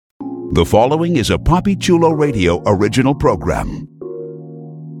The following is a Papi Chulo Radio original program.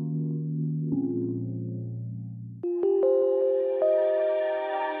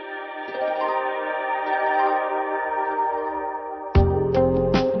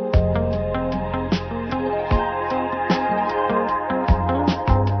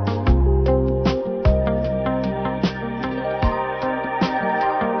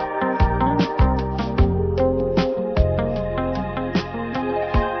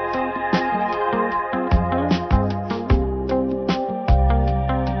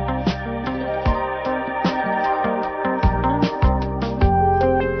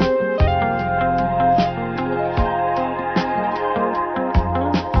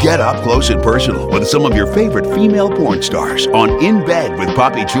 Get up close and personal with some of your favorite female porn stars on In Bed with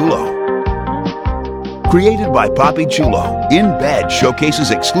Papi Chulo. Created by Papi Chulo, In Bed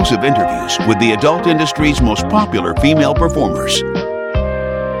showcases exclusive interviews with the adult industry's most popular female performers.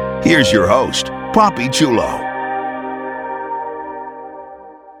 Here's your host, Papi Chulo.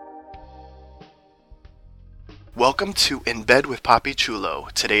 Welcome to In Bed with Papi Chulo.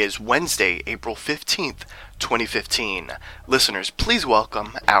 Today is Wednesday, April 15th, 2015. Listeners, please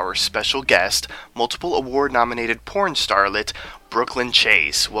welcome our special guest, multiple award-nominated porn starlet, Brooklyn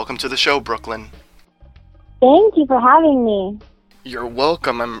Chase. Welcome to the show, Brooklyn. Thank you for having me. You're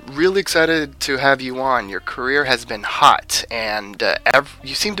welcome. I'm really excited to have you on. Your career has been hot, and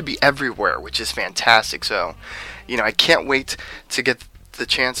you seem to be everywhere, which is fantastic. So, I can't wait to get the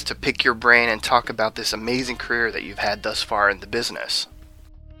chance to pick your brain and talk about this amazing career that you've had thus far in the business.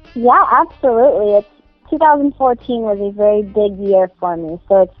 Yeah, absolutely. 2014 was a very big year for me,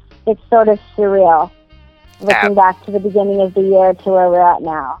 so it's sort of surreal looking back to the beginning of the year to where we're at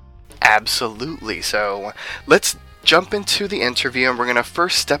now. Absolutely. So let's jump into the interview, and we're going to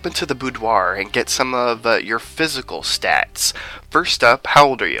first step into the boudoir and get some of your physical stats. First up, how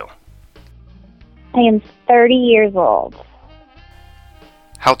old are you? I am 30 years old.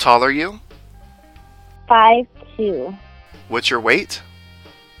 How tall are you? 5'2". What's your weight?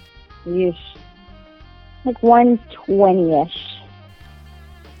 Yeesh. Like 120-ish.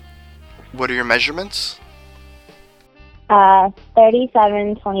 What are your measurements?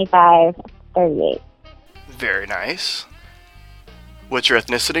 37, 25, 38. Very nice. What's your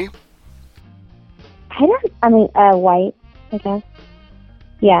ethnicity? White, I guess.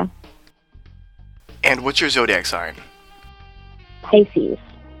 Yeah. And what's your zodiac sign? Pisces.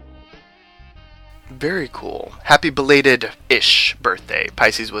 Very cool. Happy belated-ish birthday.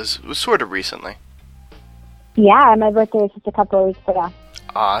 Pisces was sort of recently. Yeah, my birthday was just a couple of weeks ago.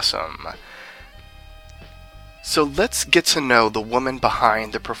 Awesome. So let's get to know the woman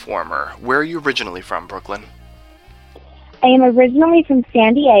behind the performer. Where are you originally from, Brooklyn? I am originally from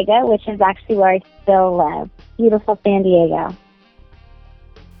San Diego, which is actually where I still live. Beautiful San Diego.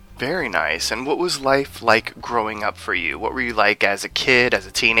 Very nice. And what was life like growing up for you? What were you like as a kid, as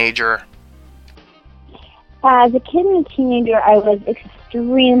a teenager? As a kid and a teenager, I was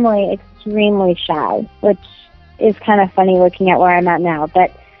extremely, extremely shy, which is kind of funny looking at where I'm at now.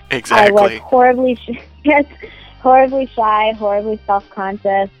 But exactly. I was horribly shy, horribly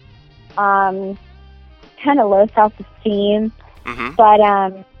self-conscious, kind of low self-esteem. Mm-hmm. But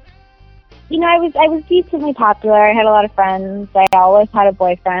I was decently popular. I had a lot of friends. I always had a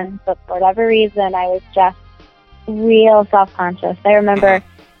boyfriend, but for whatever reason, I was just real self-conscious. I remember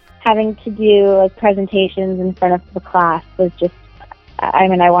having to do presentations in front of the class was just, I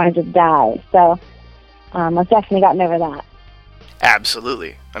wanted to die. So I've definitely gotten over that.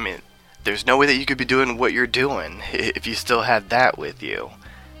 Absolutely. There's no way that you could be doing what you're doing if you still had that with you.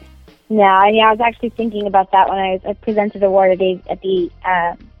 No, I was actually thinking about that when I presented an award at the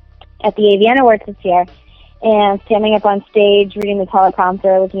AVN Awards this year, and standing up on stage, reading the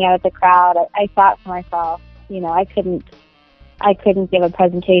teleprompter, looking out at the crowd. I thought to myself, I couldn't give a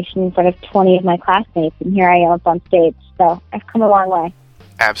presentation in front of 20 of my classmates, and here I am up on stage. So I've come a long way.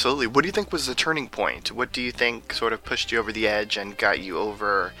 Absolutely. What do you think was the turning point? What do you think sort of pushed you over the edge and got you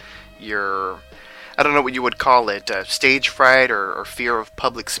over your, I don't know what you would call it, stage fright or fear of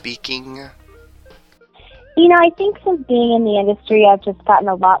public speaking? I think since being in the industry, I've just gotten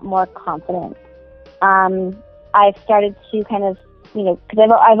a lot more confident. I've started to kind of, because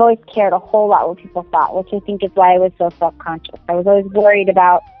I've always cared a whole lot what people thought, which I think is why I was so self-conscious. I was always worried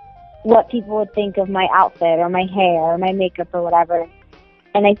about what people would think of my outfit or my hair or my makeup or whatever.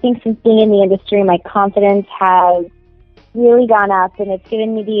 And I think since being in the industry, my confidence has really gone up, and it's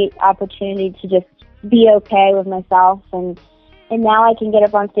given me the opportunity to just be okay with myself. And now I can get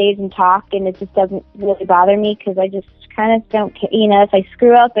up on stage and talk, and it just doesn't really bother me because I just kind of don't care. If I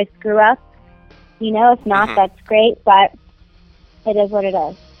screw up, I screw up. If not, that's great, but it is what it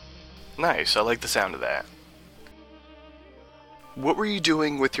is. Nice. I like the sound of that. What were you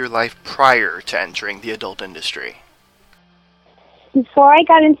doing with your life prior to entering the adult industry? Before I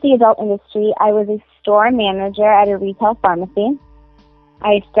got into the adult industry, I was a store manager at a retail pharmacy.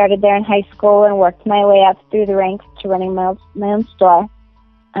 I started there in high school and worked my way up through the ranks to running my own store.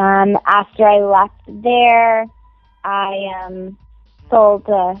 After I left there, I sold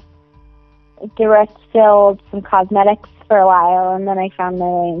direct filled some cosmetics for a while, and then I found my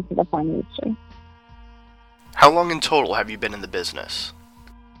way into the porn industry. How long in total have you been in the business?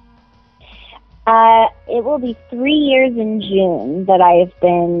 It will be 3 years in June that I have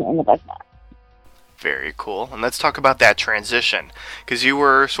been in the business. Very cool. And let's talk about that transition, because you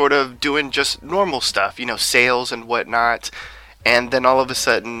were sort of doing just normal stuff, sales and whatnot, and then all of a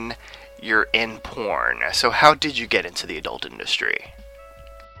sudden you're in porn. So how did you get into the adult industry?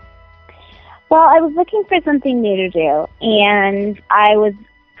 Well, I was looking for something new to do, and I was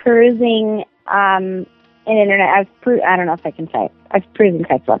perusing an internet. I don't know if I can say it. I was perusing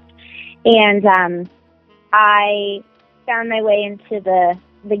Craigslist, and I found my way into the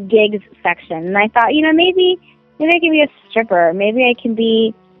gigs section, and I thought, maybe I can be a stripper. Maybe I can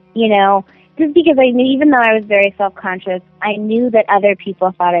be, just because I knew, even though I was very self-conscious, I knew that other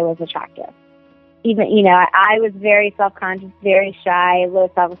people thought I was attractive. Even, I was very self-conscious, very shy, low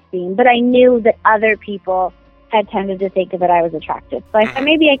self-esteem, but I knew that other people had tended to think that I was attractive. So I thought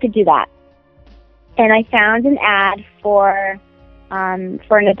maybe I could do that. And I found an ad for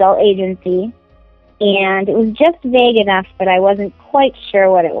an adult agency, and it was just vague enough that I wasn't quite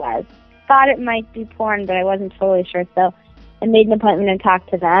sure what it was. Thought it might be porn, but I wasn't totally sure. So I made an appointment and talked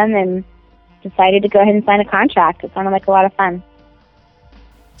to them and decided to go ahead and sign a contract. It sounded like a lot of fun.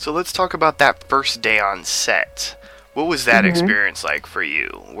 So let's talk about that first day on set. What was that experience like for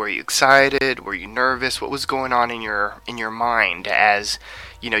you? Were you excited? Were you nervous? What was going on in your mind as,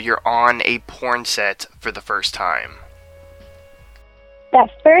 you're on a porn set for the first time?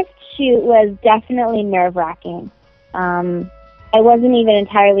 That first shoot was definitely nerve-wracking. I wasn't even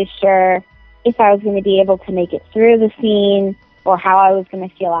entirely sure if I was going to be able to make it through the scene or how I was going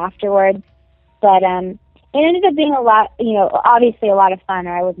to feel afterwards. But it ended up being a lot, obviously a lot of fun,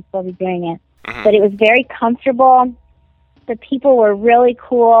 or I wouldn't still be doing it. But it was very comfortable. The people were really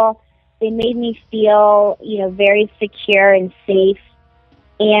cool. They made me feel, very secure and safe.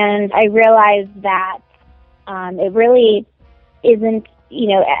 And I realized that it really isn't,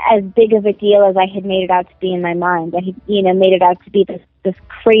 as big of a deal as I had made it out to be in my mind. I had, made it out to be this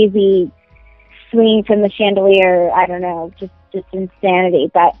crazy swing from the chandelier, I don't know, just insanity.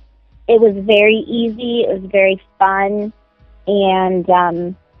 But it was very easy. It was very fun.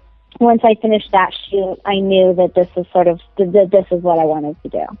 And once I finished that shoot, I knew that this is what I wanted to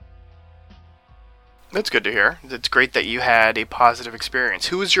do. That's good to hear. It's great that you had a positive experience.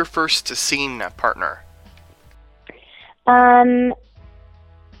 Who was your first scene partner? I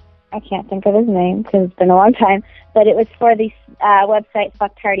can't think of his name because it's been a long time, but it was for the website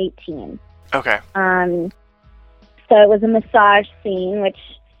Fucktard18. Okay. So it was a massage scene, which,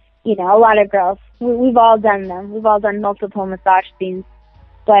 a lot of girls, we've all done them. We've all done multiple massage scenes.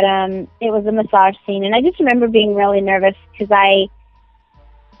 But it was a massage scene, and I just remember being really nervous because I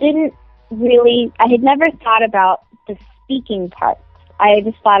had never thought about the speaking part. I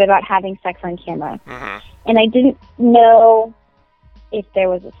just thought about having sex on camera. And I didn't know if there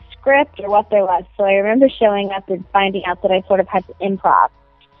was a script or what there was. So I remember showing up and finding out that I sort of had to improv.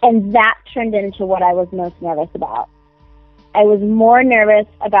 And that turned into what I was most nervous about. I was more nervous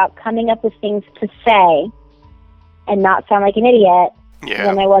about coming up with things to say and not sound like an idiot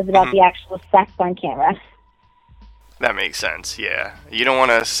than I was about the actual sex on camera. That makes sense, yeah. You don't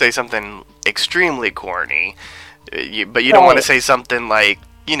want to say something extremely corny, but you don't want to say something like,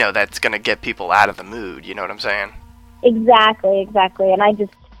 that's going to get people out of the mood, you know what I'm saying? Exactly. And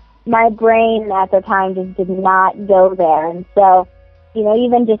my brain at the time just did not go there. And so,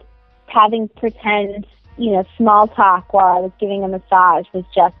 even just having pretend, small talk while I was giving a massage was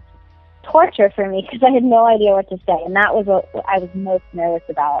just torture for me because I had no idea what to say. And that was what I was most nervous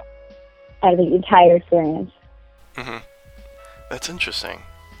about out of the entire experience. That's interesting.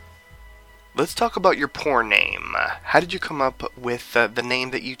 Let's talk about your porn name. How did you come up with the name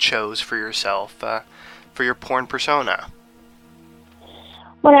that you chose for yourself for your porn persona?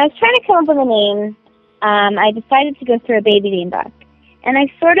 When I was trying to come up with a name, I decided to go through a baby name book. And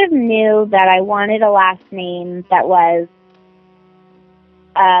I sort of knew that I wanted a last name that was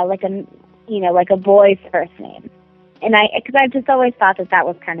like a boy's first name. And because I just always thought that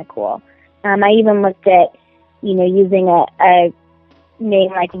was kind of cool. I even looked at, using a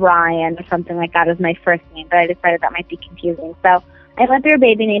name like Ryan or something like that as my first name, but I decided that might be confusing. So I went through a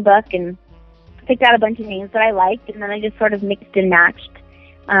baby name book and picked out a bunch of names that I liked, and then I just sort of mixed and matched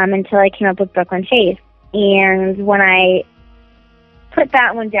until I came up with Brooklyn Chase. And when I put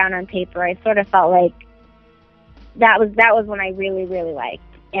that one down on paper, I sort of felt like that was one I really, really liked.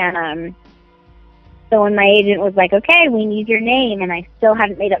 And so when my agent was like, okay, we need your name, and I still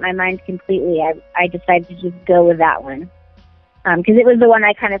hadn't made up my mind completely, I decided to just go with that one. Because it was the one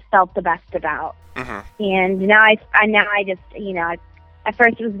I kind of felt the best about. Mm-hmm. And now I just, at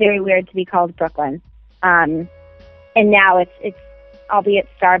first it was very weird to be called Brooklyn. And now it's I'll be at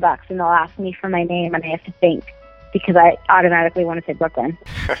Starbucks and they'll ask me for my name and I have to think because I automatically want to say Brooklyn.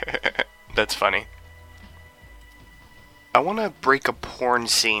 That's funny. I want to break a porn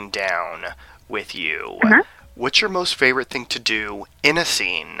scene down with you. Uh-huh. What's your most favorite thing to do in a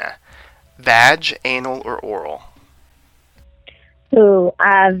scene? Vag, anal, or oral? Ooh,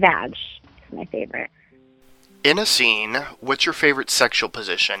 vag is my favorite. In a scene, what's your favorite sexual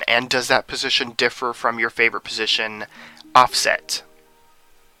position? And does that position differ from your favorite position offset?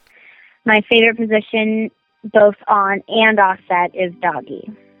 My favorite position, both on and offset, is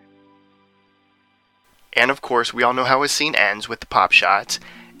doggy. And of course, we all know how a scene ends with the pop shots.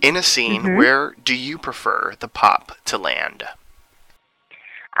 In a scene, where do you prefer the pop to land?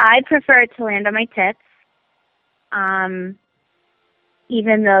 I prefer it to land on my tits,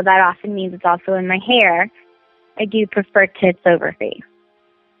 even though that often means it's also in my hair. I do prefer tits over face.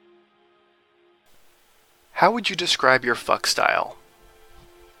 How would you describe your fuck style?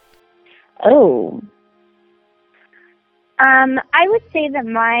 Oh. I would say that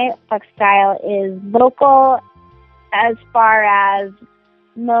my fuck style is vocal as far as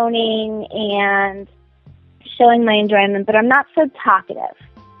moaning and showing my enjoyment, but I'm not so talkative.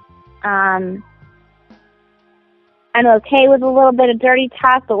 I'm okay with a little bit of dirty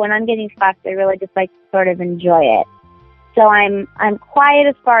talk, but when I'm getting fucked, I really just like to sort of enjoy it. So I'm quiet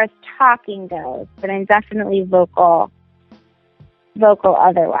as far as talking goes, but I'm definitely vocal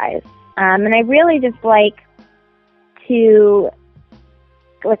otherwise. And I really just like to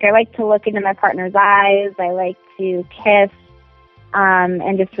look into my partner's eyes. I like to kiss,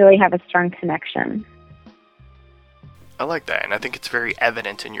 and just really have a strong connection. I like that, and I think it's very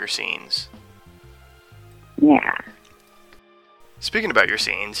evident in your scenes. Yeah. Speaking about your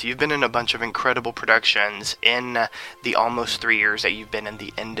scenes, you've been in a bunch of incredible productions in the almost 3 years that you've been in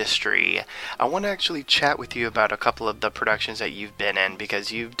the industry. I want to actually chat with you about a couple of the productions that you've been in,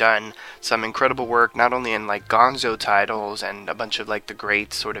 because you've done some incredible work, not only in like Gonzo titles and a bunch of like the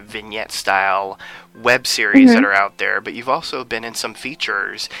great sort of vignette style web series that are out there, but you've also been in some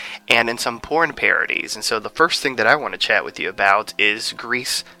features and in some porn parodies. And so the first thing that I want to chat with you about is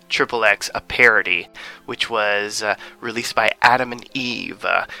Grease XXX, a parody, which was released by Adam and Eve.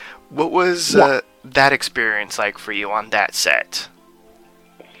 What was that experience like for you on that set?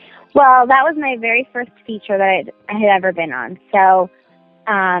 Well, that was my very first feature that I had ever been on. So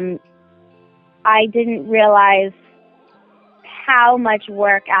I didn't realize how much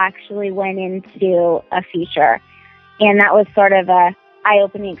work actually went into a feature. And that was sort of a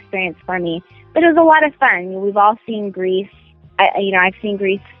eye-opening experience for me. But it was a lot of fun. We've all seen Grease. I've seen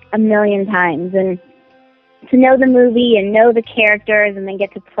Grease a million times, and to know the movie and know the characters and then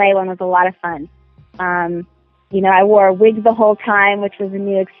get to play one was a lot of fun. I wore a wig the whole time, which was a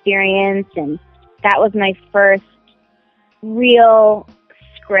new experience, and that was my first real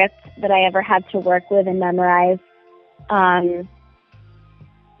script that I ever had to work with and memorize. And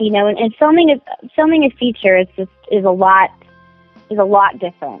filming a feature is a lot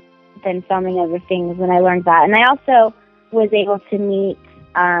different than filming other things, and I learned that. And I also was able to meet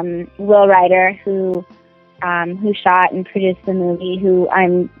Will Ryder, who shot and produced the movie, who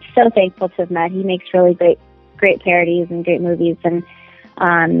I'm so thankful to have met. He makes really great parodies and great movies. And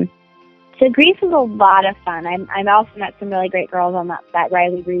so Grease was a lot of fun. I've also met some really great girls on that set,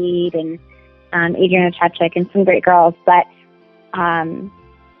 Riley Reid and Adriana Chechik, and some great girls. But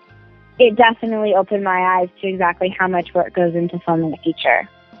it definitely opened my eyes to exactly how much work goes into filming a feature.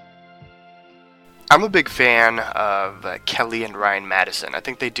 I'm a big fan of Kelly and Ryan Madison. I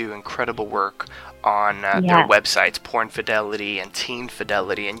think they do incredible work on their websites, Porn Fidelity and Teen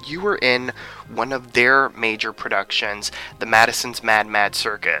Fidelity, and you were in one of their major productions, the Madison's Mad Mad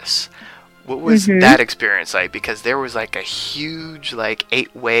Circus. What was that experience like? Because there was like a huge like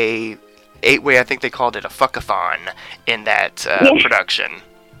eight-way, I think they called it a fuckathon in that production.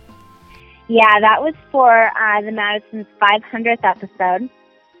 Yeah, that was for the Madison's 500th episode.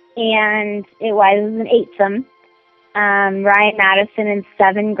 And it was an eightsome. Ryan Madison and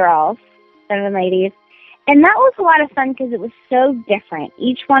 7 ladies. And that was a lot of fun because it was so different.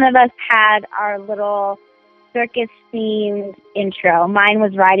 Each one of us had our little circus-themed intro. Mine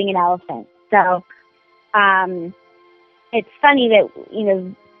was riding an elephant. So it's funny that,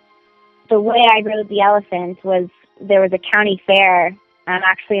 the way I rode the elephant was there was a county fair,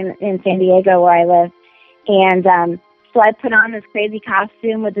 actually in San Diego where I live. And so I put on this crazy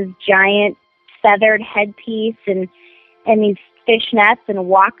costume with this giant feathered headpiece and these fishnets and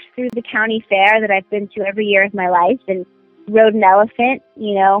walked through the county fair that I've been to every year of my life and rode an elephant,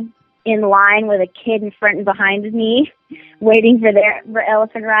 in line with a kid in front and behind me waiting for their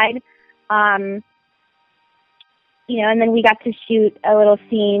elephant ride. And then we got to shoot a little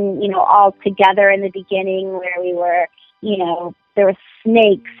scene, all together in the beginning where we were, there were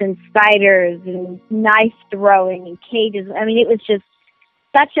snakes and spiders and knife throwing and cages. I mean, it was just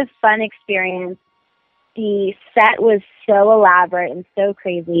such a fun experience. The set was so elaborate and so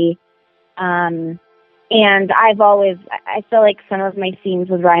crazy. And I feel like some of my scenes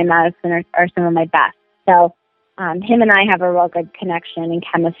with Ryan Madison are some of my best. So him and I have a real good connection and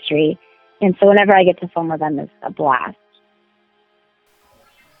chemistry. And so whenever I get to film with them, it's a blast.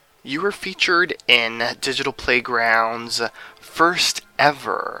 You were featured in Digital Playground's first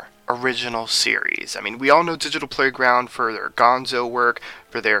ever original series. I mean, we all know Digital Playground for their Gonzo work,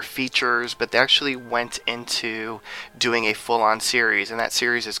 for their features, but they actually went into doing a full-on series, and that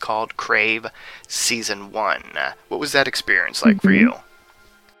series is called Crave Season 1. What was that experience like for you?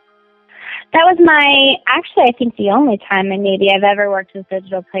 That was I think the only time maybe I've ever worked with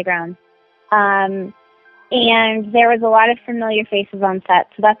Digital Playground. And there was a lot of familiar faces on set,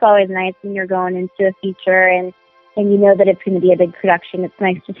 so that's always nice when you're going into a feature and you know that it's going to be a big production. It's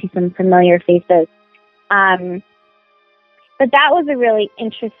nice to see some familiar faces. But that was a really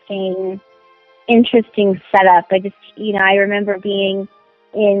interesting setup. I remember being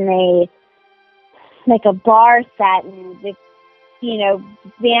in a bar set and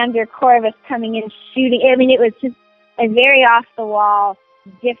Vander Corvus coming in shooting. I mean, it was just a very off the wall,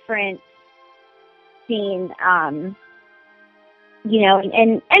 different scene. And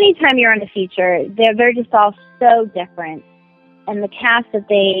anytime you're on a feature, they're just all so different. And the cast that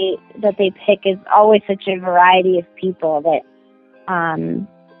they pick is always such a variety of people that,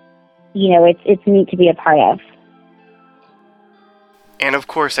 it's neat to be a part of. And of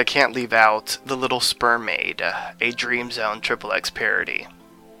course, I can't leave out The Little Sperm Maid, a Dream Zone XXX parody.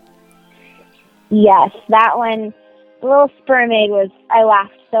 Yes, that one, The Little Sperm Maid I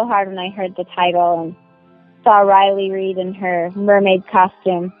laughed so hard when I heard the title and saw Riley Reid in her mermaid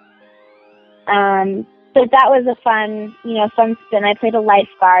costume. But that was a fun spin. I played a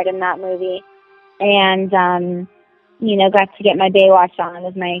lifeguard in that movie and, got to get my Baywatch on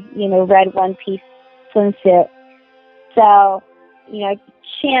with my, red one-piece swimsuit. So, I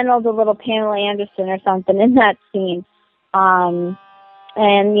channeled a little Pamela Anderson or something in that scene. And,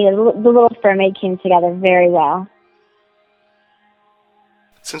 the Little Sperm Maid came together very well.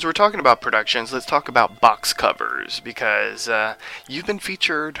 Since we're talking about productions, let's talk about box covers, because you've been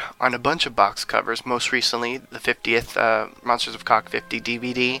featured on a bunch of box covers, most recently the 50th Monsters of Cock 50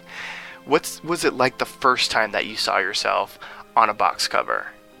 DVD. What was it like the first time that you saw yourself on a box cover?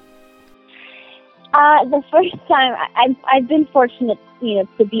 The first time, I've been fortunate,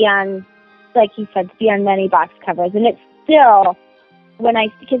 to be on, like you said, to be on many box covers, and it's still,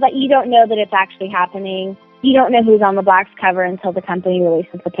 because you don't know that it's actually happening. You don't know who's on the box cover until the company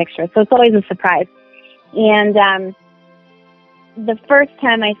releases the picture. So it's always a surprise. And the first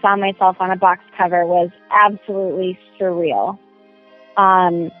time I saw myself on a box cover was absolutely surreal.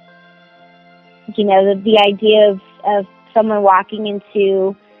 The idea of someone walking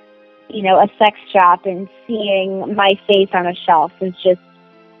into, a sex shop and seeing my face on a shelf is just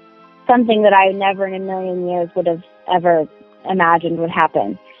something that I never in a million years would have ever imagined would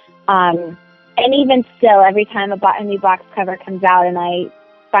happen. And even still, every time a new box cover comes out and I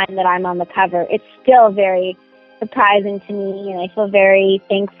find that I'm on the cover, it's still very surprising to me, and I feel very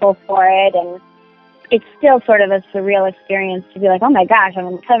thankful for it. And it's still sort of a surreal experience to be like, oh my gosh, I'm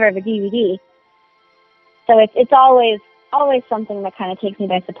on the cover of a DVD. So it's always something that kind of takes me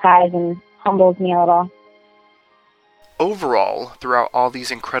by surprise and humbles me a little. Overall, throughout all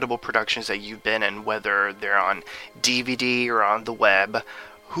these incredible productions that you've been in, whether they're on DVD or on the web,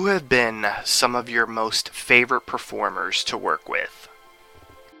 who have been some of your most favorite performers to work with?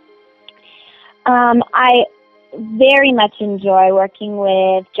 I very much enjoy working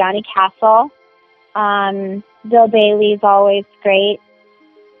with Johnny Castle. Bill Bailey's always great.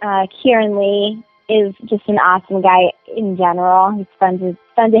 Kieran Lee is just an awesome guy in general. He's fun to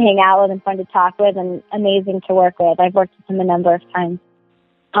hang out with and fun to talk with and amazing to work with. I've worked with him a number of times.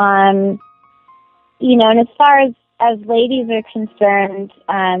 And as far as ladies are concerned,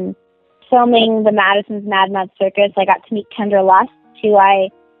 filming the Madison's Mad Mad Circus, I got to meet Kendra Lust, who I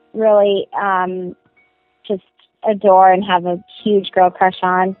really just adore and have a huge girl crush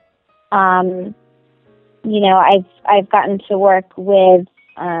on. I've gotten to work with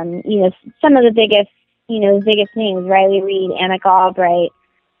some of the biggest names, Riley Reid, Annika Albright,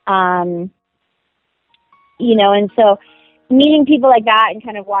 and so meeting people like that and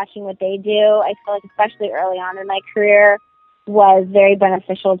kind of watching what they do, I feel like especially early on in my career was very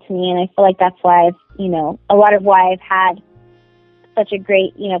beneficial to me, and I feel like that's why a lot of why I've had such a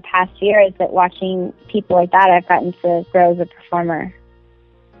great, past year is that watching people like that, I've gotten to grow as a performer.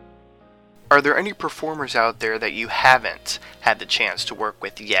 Are there any performers out there that you haven't had the chance to work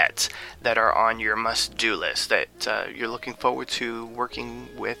with yet that are on your must-do list that you're looking forward to working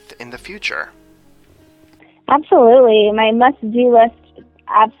with in the future? Absolutely. My must-do list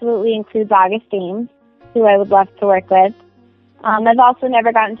absolutely includes August Ames, who I would love to work with. I've also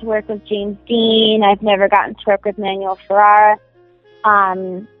never gotten to work with James Dean. I've never gotten to work with Manuel Ferrara.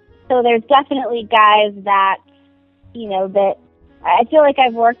 So there's definitely guys that, that I feel like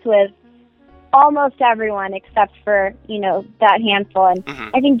I've worked with almost everyone except for, that handful. And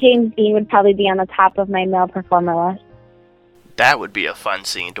I think James Dean would probably be on the top of my male performer list. That would be a fun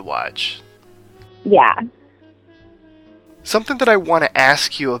scene to watch. Yeah. Something that I want to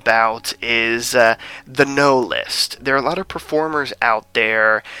ask you about is the no list. There are a lot of performers out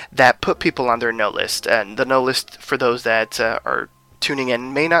there that put people on their no list. And the no list, for those that are tuning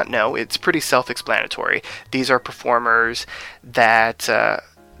in may not know, it's pretty self-explanatory. These are performers that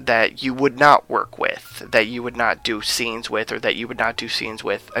you would not work with, that you would not do scenes with, or that you would not do scenes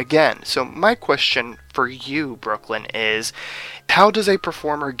with again. So my question for you, Brooklyn, is how does a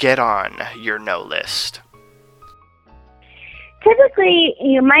performer get on your no list? Typically,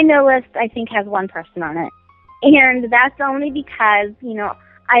 my no list, I think, has one person on it. And that's only because,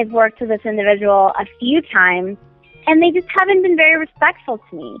 I've worked with this individual a few times, and they just haven't been very respectful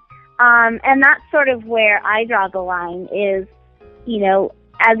to me. And that's sort of where I draw the line is,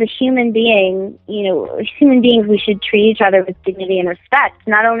 as a human being, human beings, we should treat each other with dignity and respect.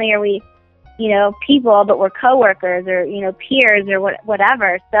 Not only are we, people, but we're coworkers or, peers or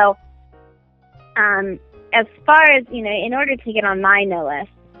whatever. So, as far as, in order to get on my no list,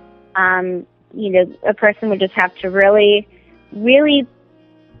 a person would just have to really, really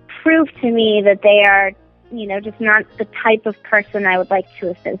prove to me that they are, just not the type of person I would like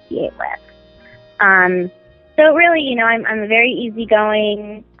to associate with. So really, I'm a very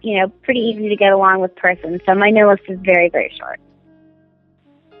easygoing, pretty easy to get along with person. So my no list is very, very short.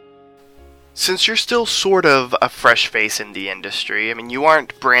 Since you're still sort of a fresh face in the industry, I mean, you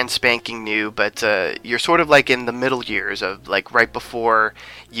aren't brand spanking new, but you're sort of like in the middle years of like right before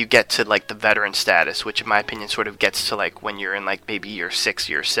you get to like the veteran status, which in my opinion sort of gets to like when you're in like maybe year 6,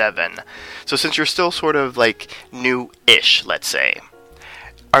 year 7. So since you're still sort of like new-ish, let's say,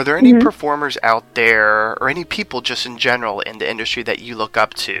 are there any performers out there or any people just in general in the industry that you look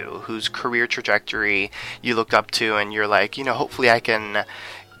up to, whose career trajectory you look up to and you're like, hopefully I can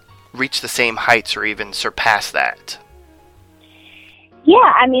reach the same heights or even surpass that? Yeah,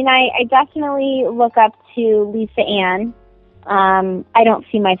 I mean, I definitely look up to Lisa Ann. I don't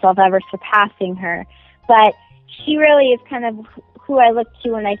see myself ever surpassing her, but she really is kind of who I look to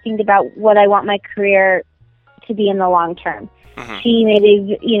when I think about what I want my career to be in the long term. She made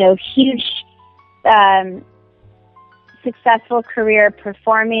a, huge, successful career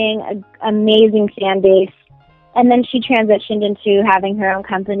performing, an amazing fan base. And then she transitioned into having her own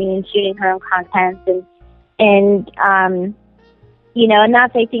company and shooting her own content. And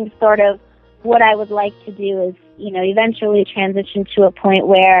that's, I think, sort of what I would like to do is, eventually transition to a point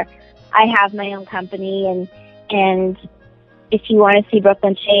where I have my own company. And if you want to see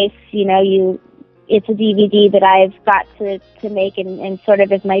Brooklyn Chase, it's a DVD that I've got to make and sort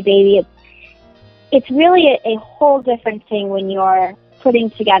of as my baby. It's really a whole different thing when you're putting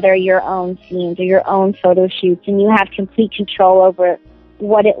together your own scenes or your own photo shoots, and you have complete control over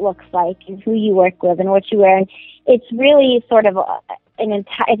what it looks like and who you work with and what you wear. And it's really sort of an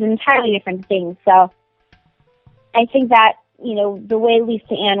entirely different thing. So I think that, the way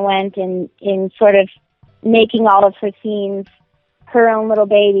Lisa Ann went in sort of making all of her scenes her own little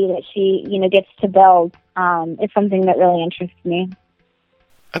baby that she, gets to build, is something that really interests me.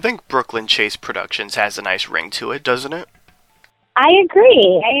 I think Brooklyn Chase Productions has a nice ring to it, doesn't it? I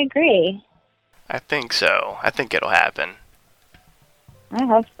agree. I think so. I think it'll happen. I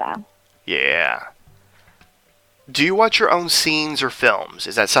hope so. Yeah. Do you watch your own scenes or films?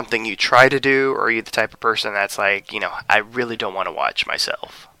 Is that something you try to do, or are you the type of person that's like, I really don't want to watch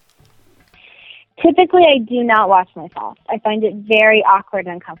myself? Typically, I do not watch myself. I find it very awkward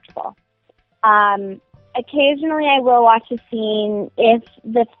and uncomfortable. Occasionally I will watch a scene if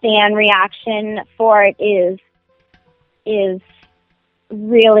the fan reaction for it is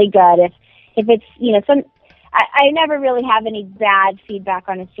really good. If it's, I never really have any bad feedback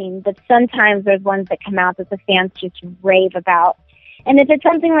on a scene, but sometimes there's ones that come out that the fans just rave about. And if it's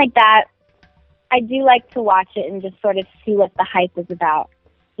something like that, I do like to watch it and just sort of see what the hype is about.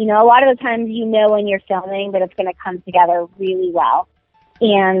 A lot of the times when you're filming that it's going to come together really well.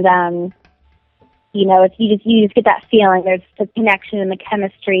 And, if you just get that feeling, there's the connection and the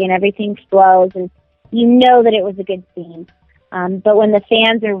chemistry and everything flows and you know that it was a good scene. But when the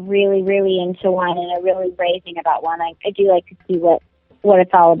fans are really, really into one and are really raving about one, I do like to see what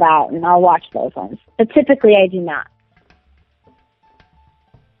it's all about, and I'll watch those ones. But typically I do not.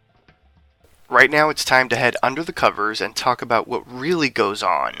 Right now it's time to head under the covers and talk about what really goes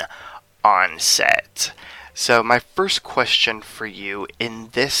on set. So my first question for you in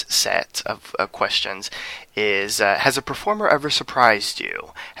this set of questions is, has a performer ever surprised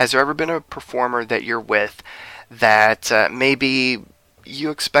you? Has there ever been a performer that you're with that maybe you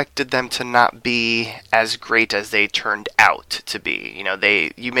expected them to not be as great as they turned out to be?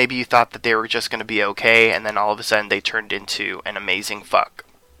 Maybe you thought that they were just going to be okay, and then all of a sudden they turned into an amazing fuck.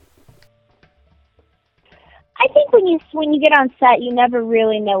 I think when you get on set, you never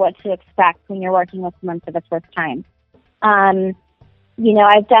really know what to expect when you're working with someone for the first time.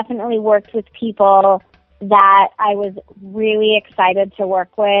 I've definitely worked with people that I was really excited to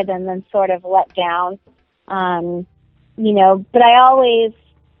work with and then sort of let down. But I always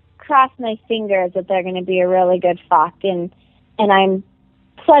cross my fingers that they're going to be a really good fuck, and I'm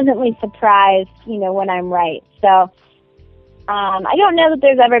pleasantly surprised, when I'm right. So, I don't know that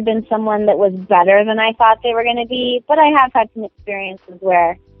there's ever been someone that was better than I thought they were going to be, but I have had some experiences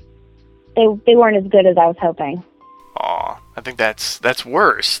where they weren't as good as I was hoping. Aw, I think that's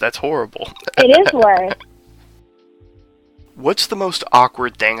worse. That's horrible. It is worse. What's the most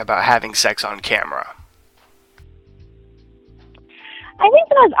awkward thing about having sex on camera? I think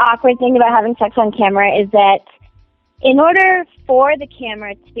the most awkward thing about having sex on camera is that in order for the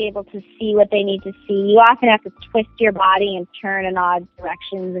camera to be able to see what they need to see, you often have to twist your body and turn in odd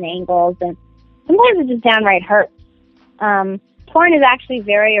directions and angles, and sometimes it just downright hurts. Porn is actually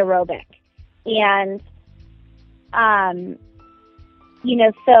very aerobic, and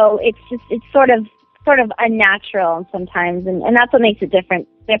so it's sort of unnatural sometimes, and that's what makes it different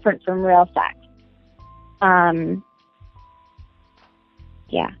from real sex.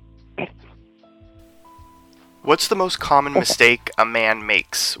 Yeah. What's the most common mistake a man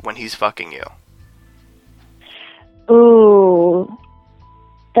makes when he's fucking you? Ooh.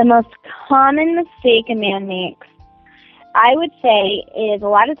 The most common mistake a man makes, I would say, is a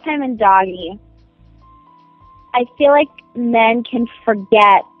lot of time in doggy. I feel like men can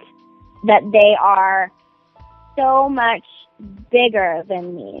forget that they are so much bigger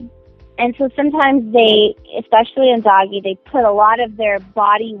than me. And so sometimes they, especially in doggy, they put a lot of their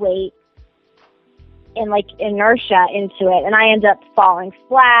body weight and inertia into it, and I end up falling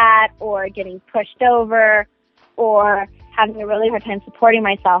flat or getting pushed over or having a really hard time supporting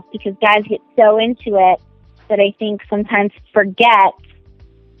myself because guys get so into it that I think sometimes forget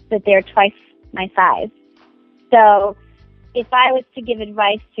that they're twice my size. So if I was to give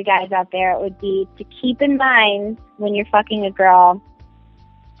advice to guys out there, it would be to keep in mind when you're fucking a girl,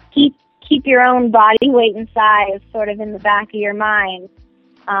 keep your own body weight and size sort of in the back of your mind.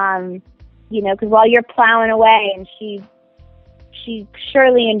 Because while you're plowing away and she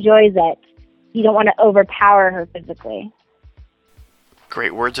surely enjoys it, you don't want to overpower her physically.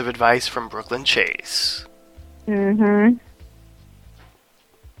 Great words of advice from Brooklyn Chase. Mm-hmm.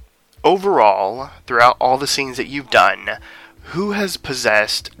 Overall, throughout all the scenes that you've done, who has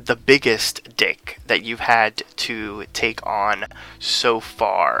possessed the biggest dick that you've had to take on so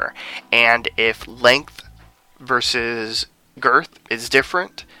far? And if length versus girth is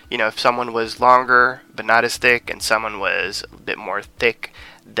different, if someone was longer but not as thick and someone was a bit more thick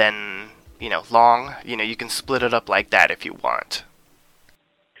than, long, you can split it up like that if you want.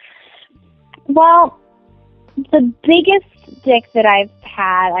 Well, the biggest dick that I've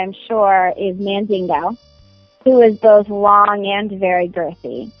had, I'm sure, is Mandingo, who is both long and very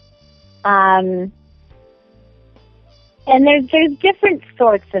girthy. And there's different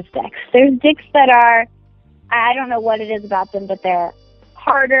sorts of dicks. There's dicks that are, I don't know what it is about them, but they're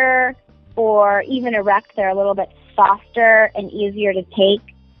harder or even erect. They're a little bit softer and easier to take.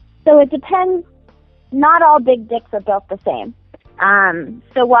 So it depends. Not all big dicks are built the same.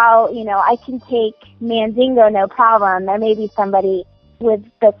 So while, I can take Mandingo no problem, there may be somebody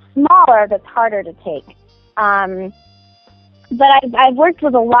that's smaller that's harder to take. But I've worked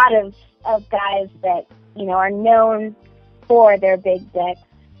with a lot of of guys that, are known for their big dicks.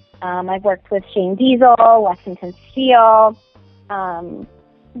 I've worked with Shane Diesel, Lexington Steele,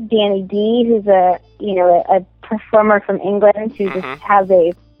 Danny D, who's a performer from England who just has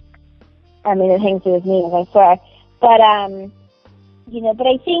it hangs to his knees, I swear. But, but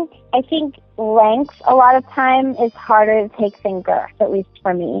I think length a lot of time is harder to take than girth, at least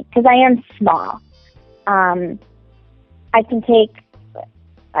for me, because I am small. I'm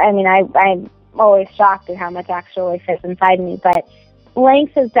always shocked at how much actually fits inside me, but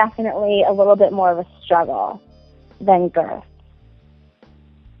length is definitely a little bit more of a struggle than girth.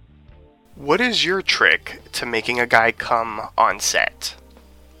 What is your trick to making a guy come on set?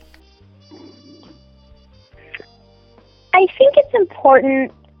 I think it's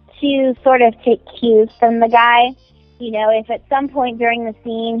important to sort of take cues from the guy. If at some point during the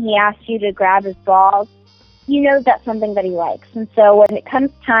scene he asks you to grab his balls, that's something that he likes. And so when it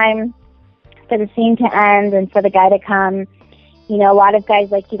comes time for the scene to end and for the guy to come, a lot of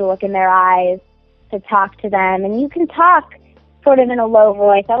guys like you to look in their eyes, to talk to them. And you can talk sort of in a low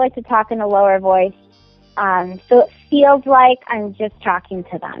voice. I like to talk in a lower voice. So it feels like I'm just talking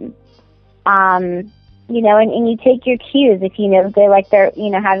to them. And you take your cues. If they like their,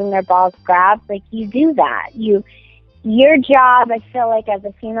 having their balls grabbed, like you do that. Your job, I feel like, as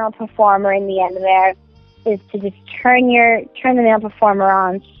a female performer in the end there, is to just turn the male performer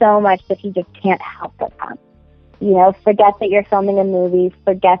on so much that he just can't help but come. Forget that you're filming a movie.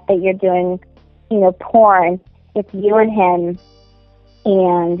 Forget that you're doing, porn. It's you and him,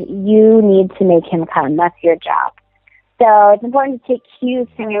 and you need to make him come. That's your job. So it's important to take cues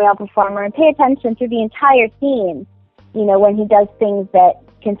from your male performer and pay attention through the entire scene, when he does things that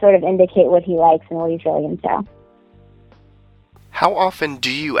can sort of indicate what he likes and what he's really into. How often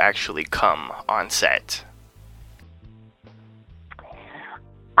do you actually come on set?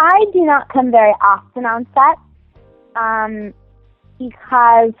 I do not come very often on set,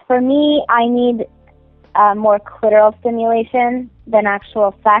 because for me, I need more clitoral stimulation than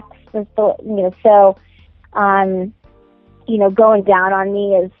actual sex. Going down on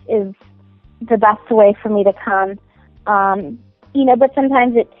me is the best way for me to come. But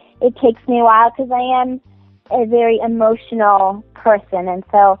sometimes it takes me a while because I am a very emotional person, and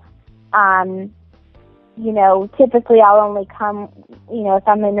so typically I'll only come if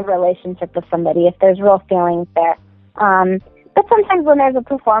I'm in a relationship with somebody, if there's real feelings there. But sometimes when there's a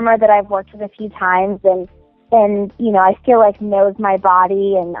performer that I've worked with a few times and I feel like knows my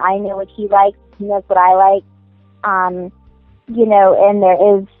body and I know what he likes, he knows what I like, and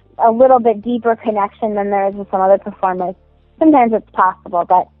there is a little bit deeper connection than there is with some other performers. Sometimes it's possible,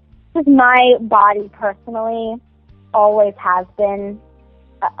 but just my body personally always has been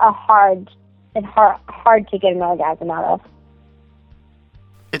hard to get an orgasm out of.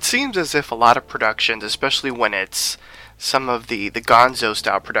 It seems as if a lot of productions, especially when it's some of the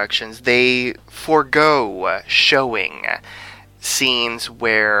Gonzo-style productions, they forego showing scenes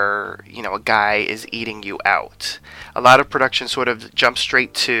where, a guy is eating you out. A lot of productions sort of jump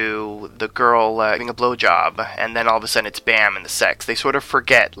straight to the girl getting a blowjob, and then all of a sudden it's bam and the sex. They sort of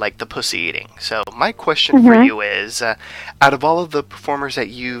forget, like, the pussy eating. So my question for you is, out of all of the performers that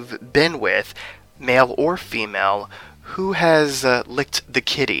you've been with, male or female, who has licked the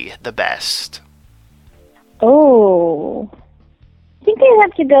kitty the best? Oh, I think I'd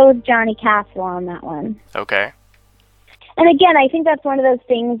have to go with Johnny Castle on that one. Okay. And again, I think that's one of those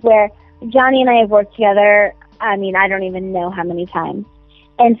things where Johnny and I have worked together, I don't even know how many times.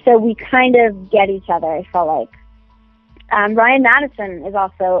 And so we kind of get each other, I feel like. Ryan Madison is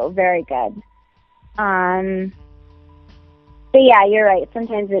also very good. But yeah, you're right.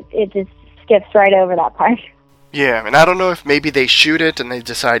 Sometimes it just skips right over that part. Yeah, and I don't know if maybe they shoot it and they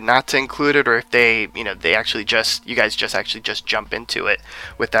decide not to include it, or if they, they actually you guys just jump into it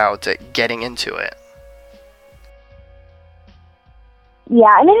without getting into it.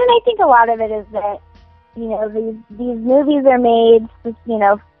 Yeah, and I think a lot of it is that, these movies are made,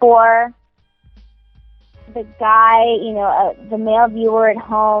 for the guy, the male viewer at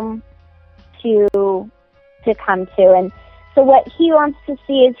home to come to. And so what he wants to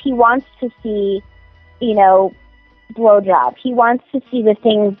see is he wants to see, blowjob. He wants to see the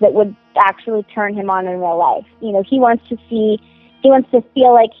things that would actually turn him on in real life. He wants to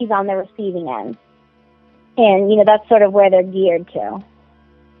feel like he's on the receiving end. And, that's sort of where they're geared to.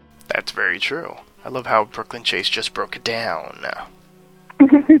 That's very true. I love how Brooklyn Chase just broke it down.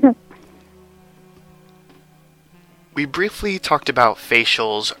 We briefly talked about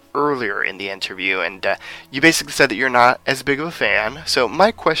facials earlier in the interview, and you basically said that you're not as big of a fan. So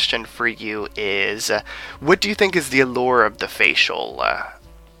my question for you is, what do you think is the allure of the facial?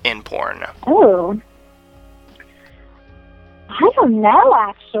 in porn? Oh, I don't know,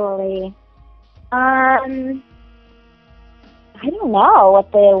 actually. I don't know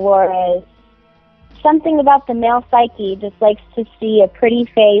what the allure is. Something about the male psyche just likes to see a pretty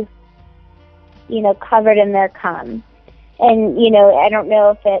face, covered in their cum. And, I don't know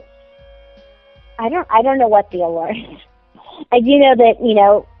if it's, I don't know what the allure is. I do know that,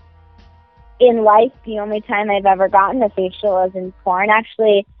 in life, the only time I've ever gotten a facial was in porn.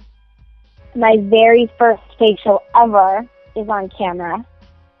 Actually, my very first facial ever is on camera.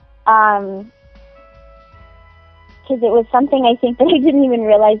 Because it was something I think that I didn't even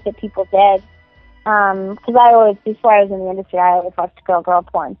realize that people did. Because before I was in the industry, I always watched girl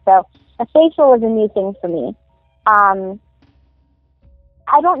porn. So a facial was a new thing for me. I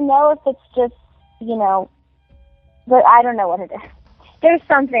don't know if it's just, but I don't know what it is. There's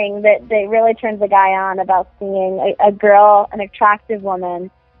something that really turns a guy on about seeing a girl, an attractive woman,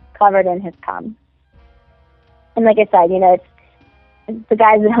 covered in his cum. And like I said, it's the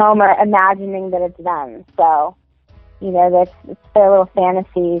guys at home are imagining that it's them. So, it's their little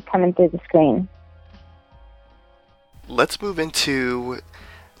fantasy coming through the screen. Let's move into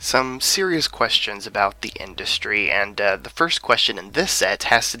some serious questions about the industry, and the first question in this set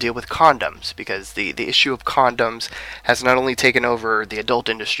has to deal with condoms, because the issue of condoms has not only taken over the adult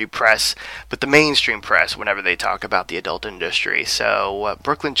industry press, but the mainstream press whenever they talk about the adult industry. So,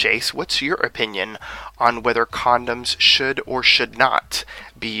 Brooklyn Chase, what's your opinion on whether condoms should or should not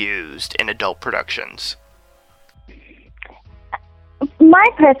be used in adult productions? My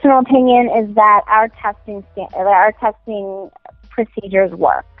personal opinion is that our testing procedures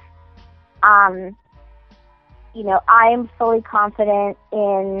work. I am fully confident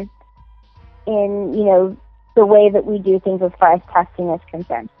in the way that we do things as far as testing is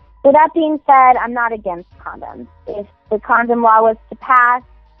concerned. With that being said, I'm not against condoms. If the condom law was to pass,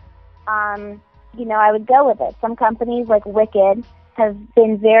 I would go with it. Some companies like Wicked have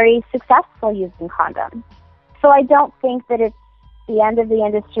been very successful using condoms. So I don't think that it's the end of the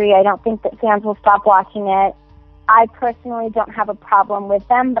industry. I don't think that fans will stop watching it. I personally don't have a problem with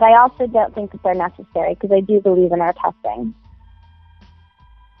them, but I also don't think that they're necessary because I do believe in our testing.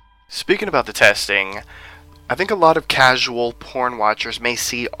 Speaking about the testing, I think a lot of casual porn watchers may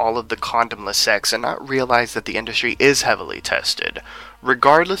see all of the condomless sex and not realize that the industry is heavily tested.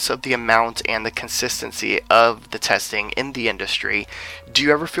 Regardless of the amount and the consistency of the testing in the industry, do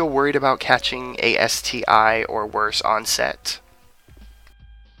you ever feel worried about catching a STI or worse on set?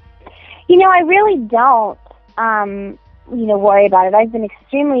 I really don't, worry about it. I've been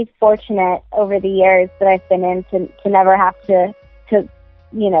extremely fortunate over the years that I've been in to never have to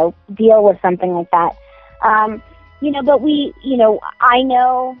deal with something like that. But I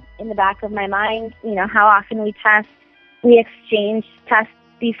know in the back of my mind, how often we test. We exchange tests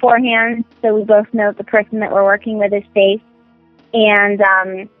beforehand, so we both know the person that we're working with is safe. And,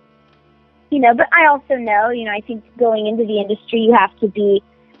 but I also know, I think going into the industry, you have to be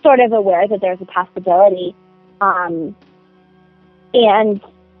sort of aware that there's a possibility. And,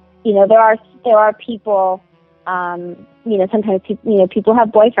 there are people, sometimes people have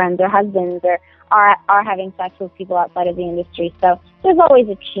boyfriends or husbands or are having sex with people outside of the industry. So there's always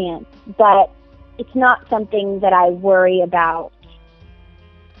a chance, but it's not something that I worry about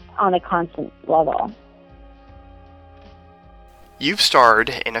on a constant level. You've starred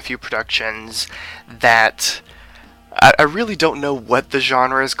in a few productions that I really don't know what the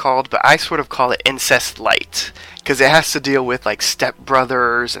genre is called, but I sort of call it incest light, because it has to deal with like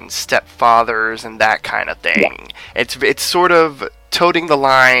stepbrothers and stepfathers and that kind of thing. Yeah. It's sort of toting the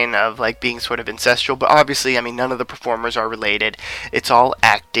line of like being sort of incestual, but obviously, none of the performers are related. It's all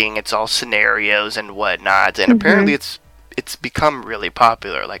acting, it's all scenarios and whatnot, and apparently it's become really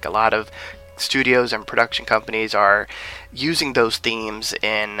popular. Like a lot of studios and production companies are using those themes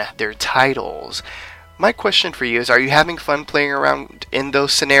in their titles. My question for you is, are you having fun playing around in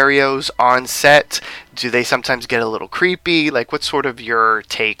those scenarios on set? Do they sometimes get a little creepy? Like, what's sort of your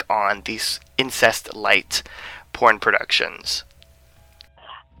take on these incest-light porn productions?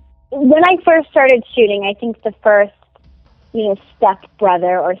 When I first started shooting, I think the first,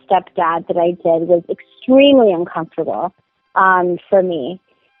 step-brother or stepdad that I did was extremely uncomfortable for me.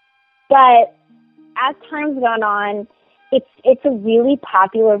 But as time's gone on, it's a really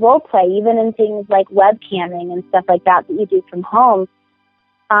popular role play, even in things like webcamming and stuff like that you do from home.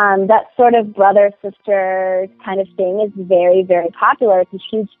 That sort of brother-sister kind of thing is very, very popular. It's a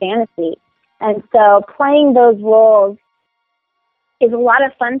huge fantasy. And so playing those roles is a lot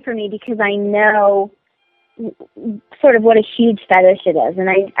of fun for me because I know sort of what a huge fetish it is. And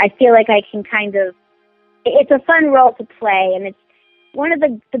I feel like I can it's a fun role to play, and one of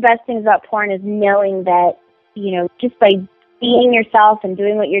the best things about porn is knowing that, just by being yourself and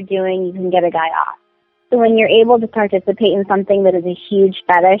doing what you're doing, you can get a guy off. So when you're able to participate in something that is a huge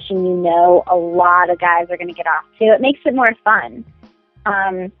fetish and a lot of guys are going to get off to, it makes it more fun.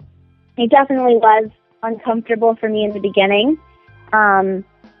 It definitely was uncomfortable for me in the beginning, but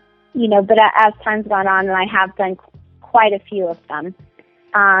as time's gone on, and I have done quite a few of them,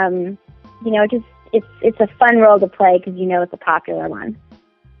 it's a fun role to play because it's a popular one.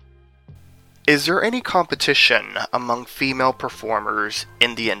 Is there any competition among female performers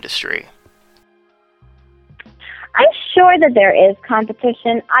in the industry? I'm sure that there is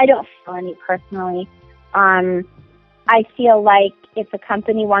competition. I don't feel any personally. I feel like if a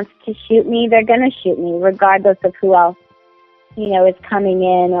company wants to shoot me, they're going to shoot me, regardless of who else, is coming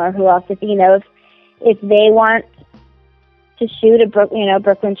in or who else is, if they want to shoot a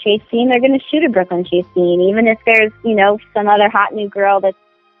Brooklyn Chase scene, they're going to shoot a Brooklyn Chase scene, even if there's, some other hot new girl that's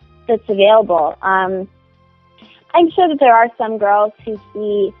available. I'm sure that there are some girls who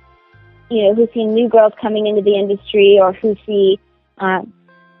see new girls coming into the industry, or who see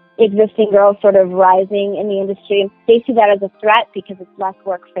existing girls sort of rising in the industry. They see that as a threat because it's less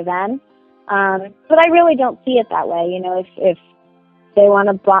work for them. But I really don't see it that way. If they want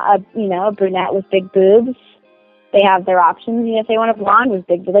a brunette with big boobs, they have their options. If they want a blonde with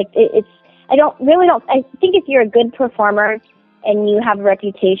big boobs, I think if you're a good performer and you have a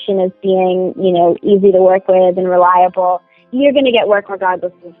reputation as being, easy to work with and reliable, you're going to get work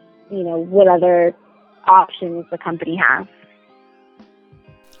regardless of, what other options the company has.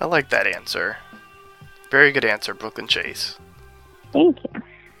 I like that answer. Very good answer, Brooklyn Chase. Thank you.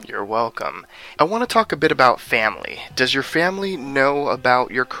 You're welcome. I want to talk a bit about family. Does your family know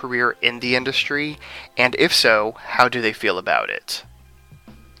about your career in the industry? And if so, how do they feel about it?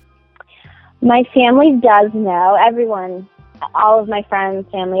 My family does know. Everyone, all of my friends,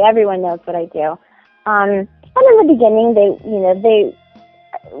 family, everyone knows what I do. And in the beginning, they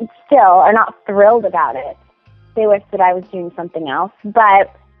still are not thrilled about it. They wish that I was doing something else,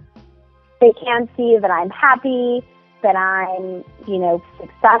 but they can see that I'm happy, that I'm,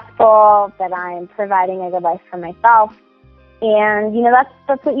 successful, that I'm providing a good life for myself. And,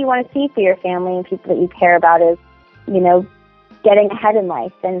 that's what you want to see for your family and people that you care about is, getting ahead in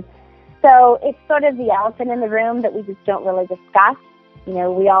life. And so it's sort of the elephant in the room that we just don't really discuss.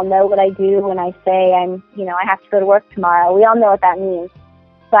 We all know what I do when I say I have to go to work tomorrow. We all know what that means.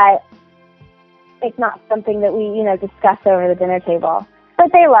 But it's not something that we, discuss over the dinner table.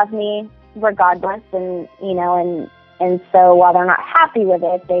 But they love me regardless, and so while they're not happy with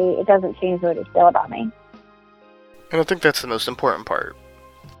it, it doesn't change the way they feel about me. And I think that's the most important part.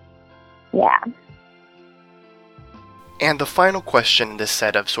 Yeah. And the final question in this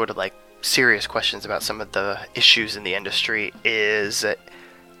set of sort of serious questions about some of the issues in the industry is,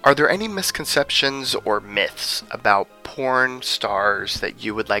 are there any misconceptions or myths about porn stars that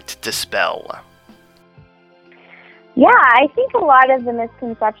you would like to dispel? Yeah, I think a lot of the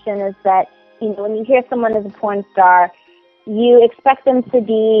misconception is that, when you hear someone as a porn star, you expect them to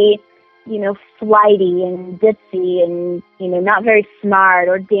be, flighty and ditzy and, not very smart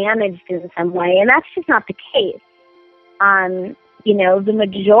or damaged in some way. And that's just not the case. The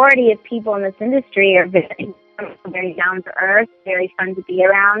majority of people in this industry are very down to earth, very fun to be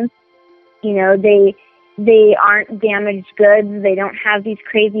around. They aren't damaged goods. They don't have these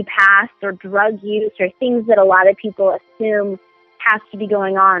crazy pasts or drug use or things that a lot of people assume has to be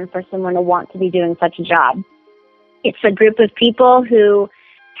going on for someone to want to be doing such a job. It's a group of people who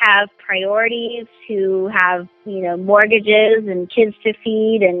have priorities, who have, mortgages and kids to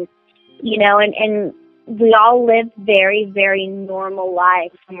feed and we all live very, very normal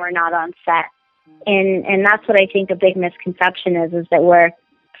lives when we're not on set. And that's what I think a big misconception is that we're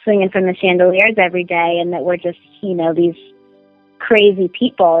swinging from the chandeliers every day and that we're just, these crazy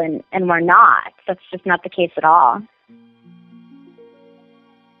people, and we're not. That's just not the case at all.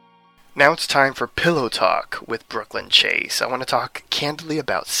 Now it's time for Pillow Talk with Brooklyn Chase. I want to talk candidly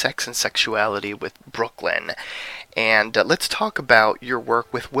about sex and sexuality with Brooklyn. And let's talk about your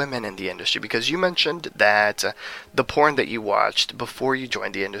work with women in the industry, because you mentioned that the porn that you watched before you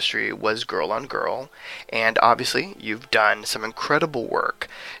joined the industry was girl on girl. And obviously, you've done some incredible work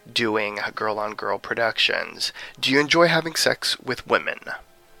doing girl on girl productions. Do you enjoy having sex with women?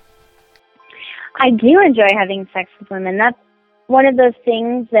 I do enjoy having sex with women. That's one of those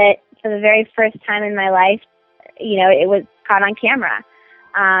things that, for the very first time in my life, it was caught on camera.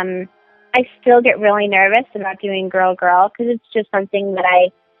 I still get really nervous about doing girl-girl because it's just something that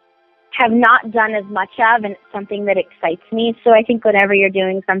I have not done as much of, and it's something that excites me. So I think whenever you're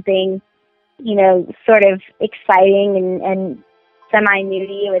doing something, sort of exciting and semi-new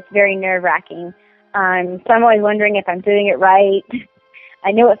to you, it's very nerve-wracking. So I'm always wondering if I'm doing it right.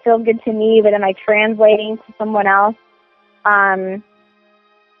 I know it feels good to me, but am I translating to someone else?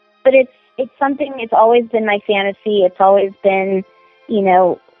 But it's something. It's always been my fantasy. It's always been,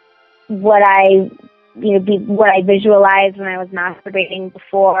 what I visualized when I was masturbating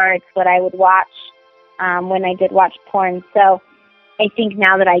before. It's what I would watch when I did watch porn. So I think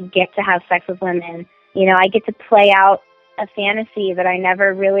now that I get to have sex with women, I get to play out a fantasy that I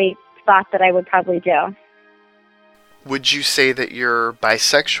never really thought that I would probably do. Would you say that you're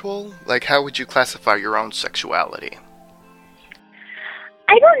bisexual? Like, how would you classify your own sexuality?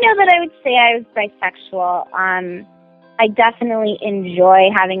 I don't know that I would say I was bisexual. I definitely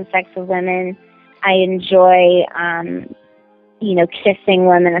enjoy having sex with women. I enjoy, kissing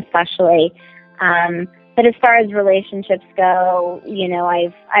women especially. But as far as relationships go,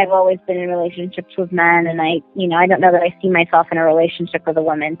 I've always been in relationships with men, and I don't know that I see myself in a relationship with a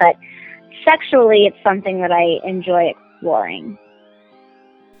woman, but sexually it's something that I enjoy exploring.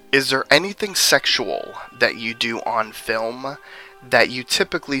 Is there anything sexual that you do on film that you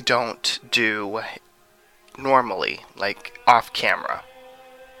typically don't do normally, like off camera?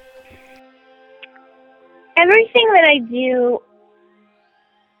 Everything that I do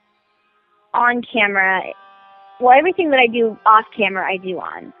on camera, everything that I do off camera, I do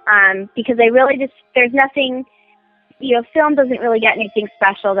on. Because I really there's nothing, film doesn't really get anything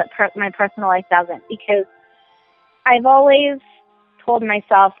special that my personal life doesn't, because I've always told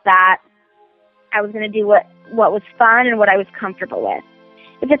myself that I was going to do what was fun and what I was comfortable with.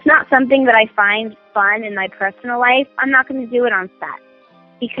 If it's not something that I find fun in my personal life, I'm not going to do it on set,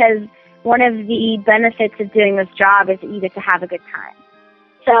 because one of the benefits of doing this job is that you get to have a good time.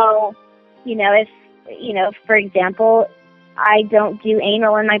 So, if, for example, I don't do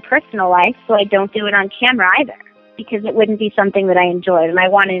anal in my personal life, so I don't do it on camera either, because it wouldn't be something that I enjoyed, and I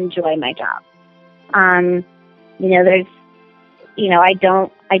want to enjoy my job. I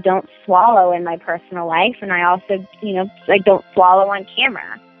don't swallow in my personal life, and I also, I don't swallow on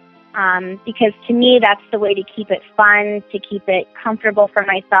camera. Because to me, that's the way to keep it fun, to keep it comfortable for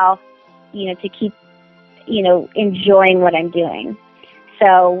myself, to keep, enjoying what I'm doing.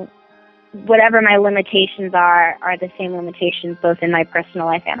 So whatever my limitations are the same limitations both in my personal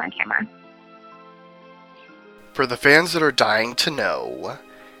life and on camera. For the fans that are dying to know,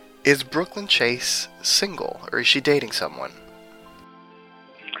 is Brooklyn Chase single, or is she dating someone?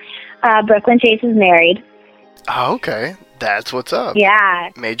 Brooklyn Chase is married. Oh, okay. That's what's up.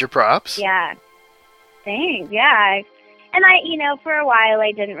 Yeah. Major props. Yeah. Thanks. Yeah. And I, for a while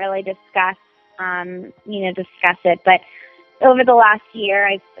I didn't really discuss it, but over the last year,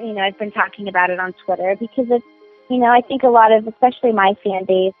 I've been talking about it on Twitter, because it's, I think a lot of, especially my fan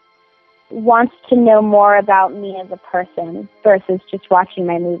base, wants to know more about me as a person versus just watching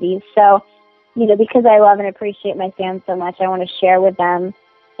my movies. So, because I love and appreciate my fans so much, I want to share with them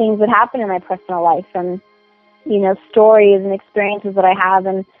things that happen in my personal life, and, stories and experiences that I have.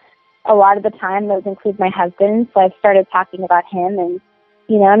 And a lot of the time those include my husband. So I've started talking about him, and,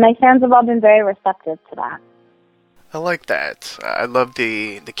 and my fans have all been very receptive to that. I like that. I love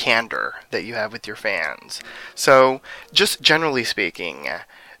the candor that you have with your fans. So, just generally speaking,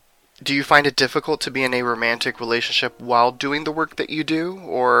 do you find it difficult to be in a romantic relationship while doing the work that you do?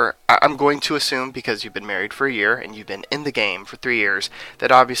 Or I'm going to assume, because you've been married for a year and you've been in the game for 3 years,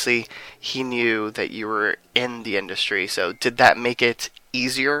 that obviously he knew that you were in the industry. So did that make it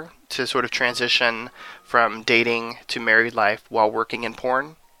easier to sort of transition from dating to married life while working in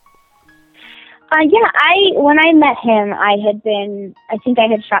porn? When I met him, I think I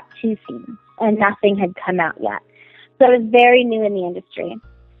had shot 2 scenes, and nothing had come out yet. So I was very new in the industry.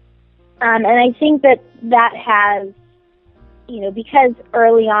 And I think that has, because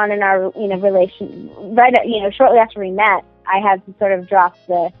early on in our, relation, shortly after we met, I had to sort of drop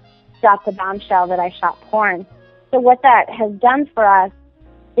the bombshell that I shot porn. So what that has done for us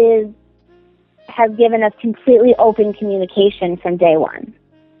has given us completely open communication from day one.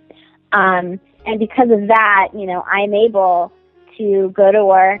 And because of that, I'm able to go to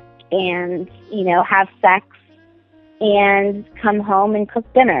work and, have sex and come home and cook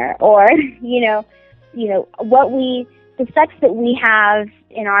dinner, or, the sex that we have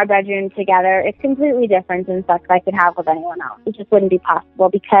in our bedroom together is completely different than sex I could have with anyone else. It just wouldn't be possible,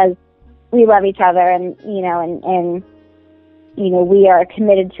 because we love each other, and, we are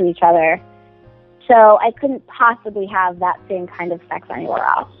committed to each other. So I couldn't possibly have that same kind of sex anywhere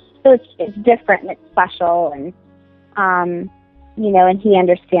else. So it's different, and it's special, and, and he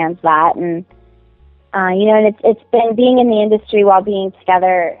understands that. And, And it's been being in the industry while being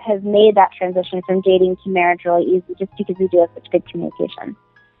together has made that transition from dating to marriage really easy, just because we do have such good communication.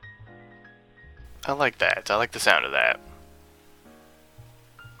 I like that. I like the sound of that.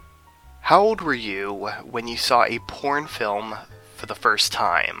 How old were you when you saw a porn film for the first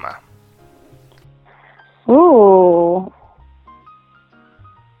time? Ooh.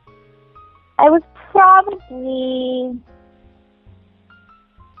 I was probably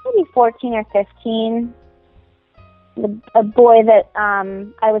maybe 14 or 15. A boy that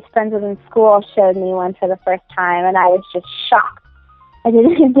I was friends with in school showed me one for the first time, and I was just shocked. I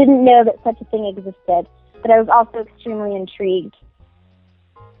didn't know that such a thing existed, but I was also extremely intrigued.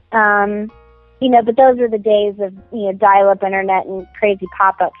 But those were the days of, dial-up internet and crazy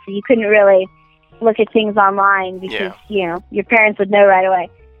pop-ups, so you couldn't really look at things online because, your parents would know right away.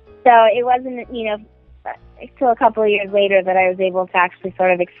 So it wasn't, until a couple of years later that I was able to actually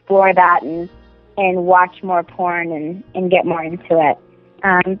sort of explore that and watch more porn and get more into it.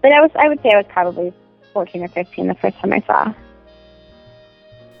 But I would say I was probably 14 or 15 the first time I saw.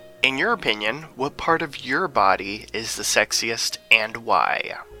 In your opinion, what part of your body is the sexiest and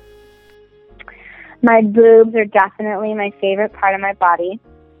why? My boobs are definitely my favorite part of my body.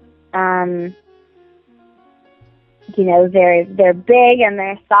 They're big and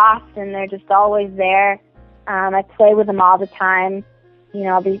they're soft and they're just always there. I play with them all the time.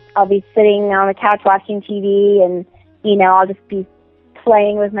 I'll be sitting on the couch watching TV and, I'll just be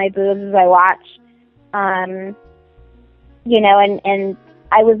playing with my boobs as I watch. And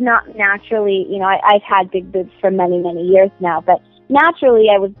I was not naturally, I've had big boobs for many, many years now, but naturally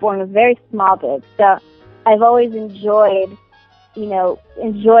I was born with very small boobs. So I've always enjoyed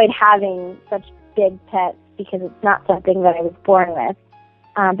having such big tits because it's not something that I was born with.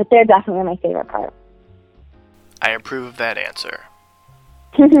 But they're definitely my favorite part. I approve of that answer.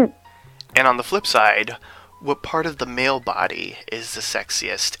 And on the flip side, what part of the male body is the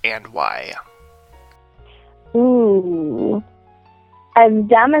sexiest and why? Ooh. As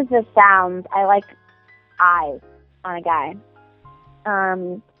dumb as this sounds, I like eyes on a guy.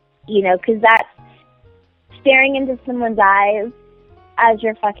 Because that's staring into someone's eyes as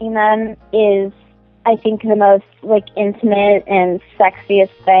you're fucking them is, I think, the most, intimate and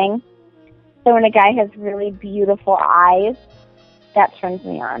sexiest thing. So when a guy has really beautiful eyes, that turns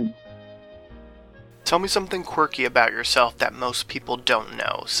me on. Tell me something quirky about yourself that most people don't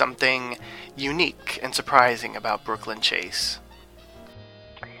know. Something unique and surprising about Brooklyn Chase.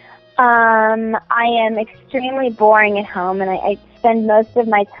 I am extremely boring at home, and I spend most of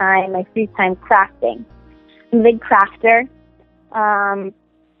my free time, crafting. I'm a big crafter.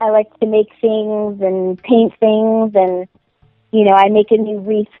 I like to make things and paint things, and, I make a new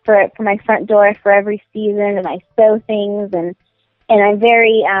wreath for my front door for every season, and I sew things, and I'm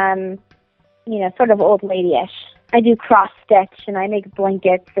very, sort of old lady-ish. I do cross-stitch, and I make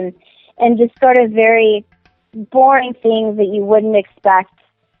blankets, and just sort of very boring things that you wouldn't expect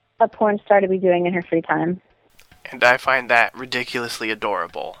a porn star to be doing in her free time. And I find that ridiculously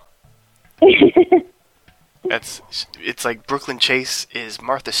adorable. It's like Brooklyn Chase is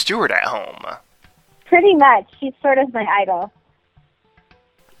Martha Stewart at home. Pretty much. She's sort of my idol.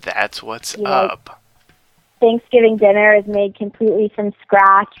 That's what's up. Thanksgiving dinner is made completely from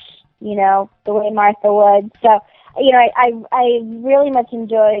scratch, the way Martha would. So, I very much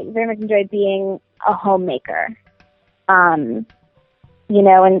enjoy being a homemaker. And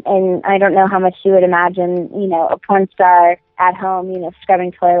I don't know how much you would imagine, a porn star at home,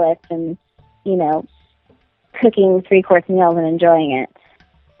 scrubbing toilets and, cooking 3-course meals and enjoying it.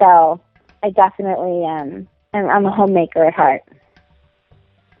 So I definitely I'm a homemaker at heart.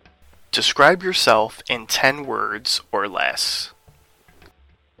 Describe yourself in 10 words or less.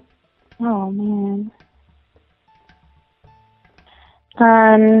 Oh, man.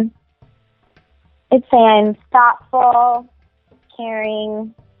 I'd say I'm thoughtful,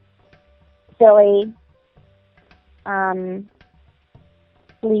 caring, silly,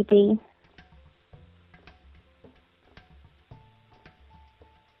 sleepy,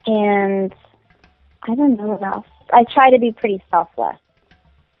 and I don't know what else. I try to be pretty selfless.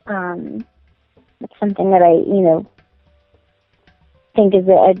 It's something that I, think is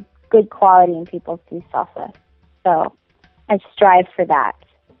a good quality in people to be selfless. So I strive for that.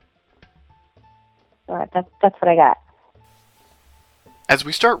 So that's what I got. As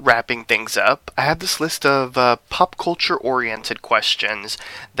we start wrapping things up, I have this list of pop culture-oriented questions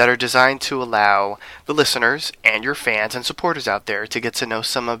that are designed to allow the listeners and your fans and supporters out there to get to know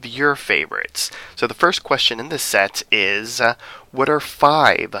some of your favorites. So the first question in this set is, what are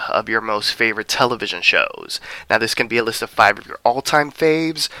 5 of your most favorite television shows? Now this can be a list of 5 of your all-time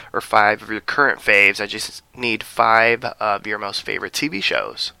faves or 5 of your current faves. I just need 5 of your most favorite TV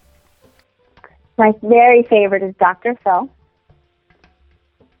shows. My very favorite is Dr. Phil.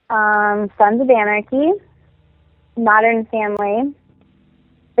 Sons of Anarchy, Modern Family,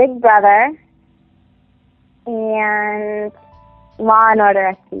 Big Brother, and Law and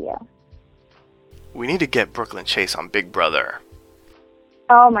Order SVU. We need to get Brooklyn Chase on Big Brother.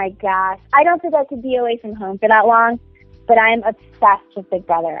 Oh my gosh. I don't think I could be away from home for that long, but I'm obsessed with Big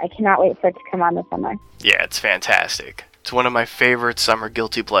Brother. I cannot wait for it to come on this summer. Yeah, it's fantastic. It's one of my favorite summer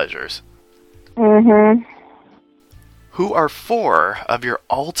guilty pleasures. Mm-hmm. Who are 4 of your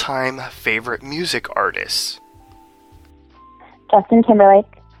all-time favorite music artists? Justin Timberlake,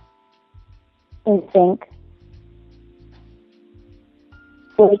 NSYNC,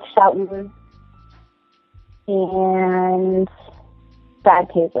 Blake Shelton, and Brad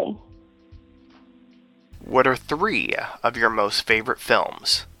Paisley. What are 3 of your most favorite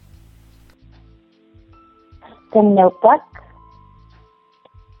films? The Notebook,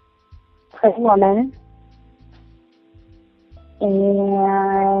 Pretty Woman,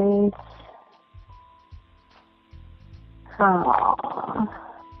 and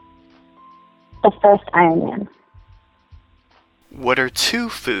the first Iron Man. What are 2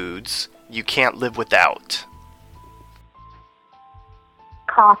 foods you can't live without?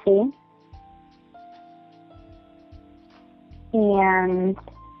 Coffee and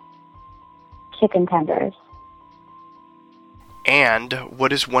chicken tenders. And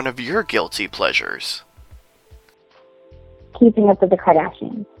what is one of your guilty pleasures? Keeping Up with the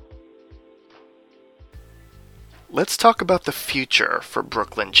Kardashians. Let's talk about the future for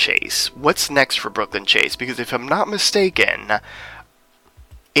Brooklyn Chase. What's next for Brooklyn Chase? Because if I'm not mistaken,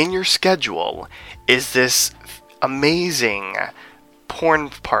 in your schedule is this amazing porn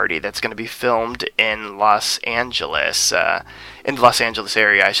party that's going to be filmed in Los Angeles, in the Los Angeles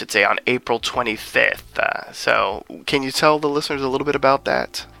area, I should say, on April 25th. So can you tell the listeners a little bit about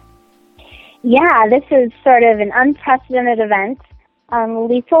that? Yeah, this is sort of an unprecedented event.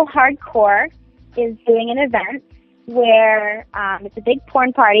 Lethal Hardcore is doing an event where it's a big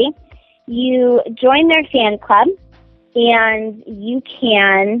porn party. You join their fan club, and you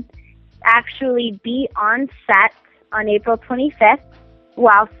can actually be on set on April 25th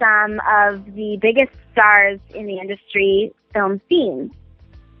while some of the biggest stars in the industry film scenes.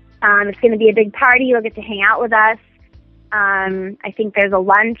 It's going to be a big party. You'll get to hang out with us. I think there's a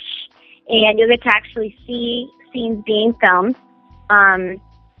lunch, and you'll get to actually see scenes being filmed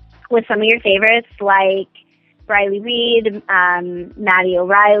with some of your favorites like Riley Reid, Maddie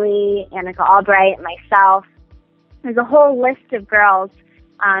O'Reilly, Annika Albright, myself. There's a whole list of girls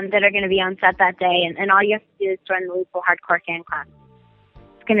that are going to be on set that day, and all you have to do is join the Lethal Hardcore fan club.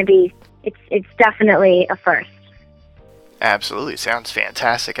 It's going to be, it's definitely a first. Absolutely. Sounds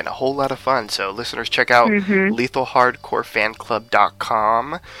fantastic and a whole lot of fun. So listeners, check out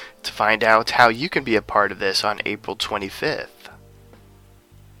lethalhardcorefanclub.com to find out how you can be a part of this on April 25th.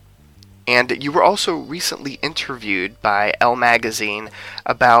 And you were also recently interviewed by Elle Magazine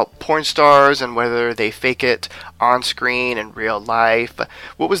about porn stars and whether they fake it on screen in real life.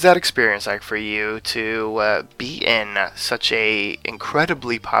 What was that experience like for you to be in such a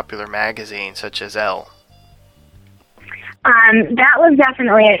incredibly popular magazine such as Elle? That was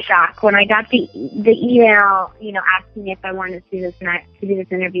definitely a shock when I got the email, asking me if I wanted to do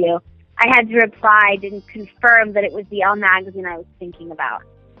this interview. I had to reply, didn't confirm that it was the Elle Magazine I was thinking about.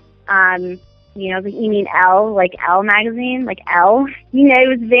 You mean Elle, like Elle Magazine, like Elle? It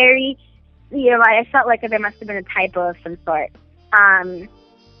was very, I felt like there must have been a typo of some sort.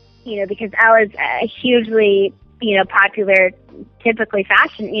 Because Elle is a hugely, popular, typically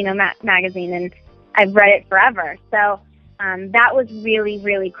fashion, magazine, and I've read it forever. So that was really,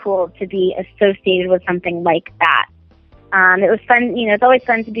 really cool to be associated with something like that. It was fun, it's always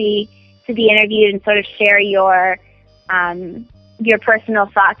fun to be interviewed and sort of share your personal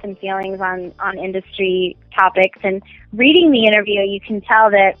thoughts and feelings on industry topics. And reading the interview, you can tell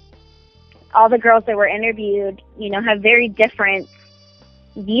that all the girls that were interviewed, have very different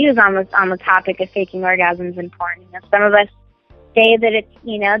views on the topic of faking orgasms in porn. Some of us say that it's,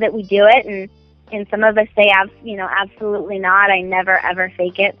 that we do it, and some of us say, absolutely not. I never, ever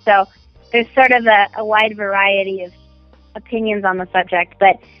fake it. So there's sort of a wide variety of opinions on the subject.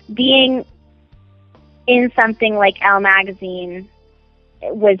 But being in something like Elle Magazine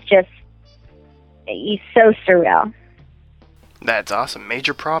was just so surreal. That's awesome.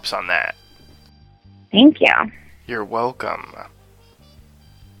 Major props on that. Thank you. You're welcome.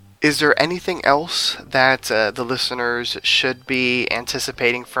 Is there anything else that the listeners should be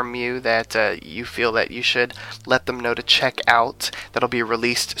anticipating from you that you feel that you should let them know to check out that'll be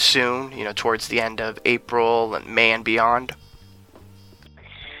released soon, towards the end of April and May and beyond?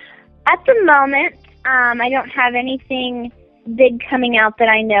 At the moment, I don't have anything big coming out that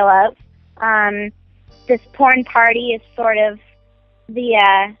I know of. This porn party is sort of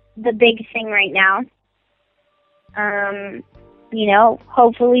the big thing right now.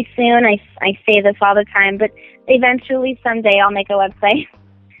 Hopefully soon. I say this all the time, but eventually someday I'll make a website.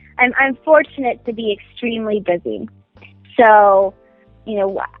 I'm fortunate to be extremely busy. So,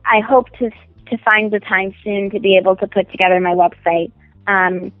 I hope to find the time soon to be able to put together my website.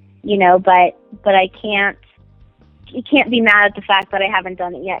 But you can't be mad at the fact that I haven't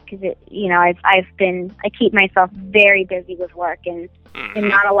done it yet, because I keep myself very busy with work, and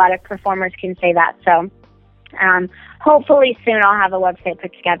not a lot of performers can say that. So, hopefully soon I'll have a website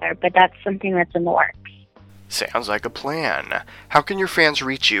put together, but that's something that's in the works. Sounds like a plan. How can your fans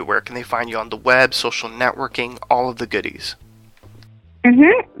reach you? Where can they find you on the web, social networking, all of the goodies?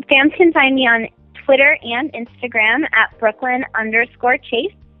 Fans can find me on Twitter and Instagram at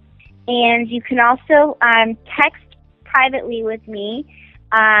Brooklyn_Chase. And you can also text privately with me,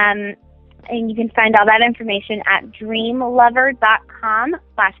 and you can find all that information at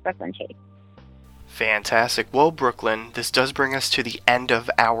dreamlover.com/BrooklynChase. Fantastic. Well, Brooklyn, this does bring us to the end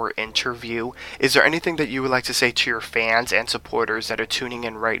of our interview. Is there anything that you would like to say to your fans and supporters that are tuning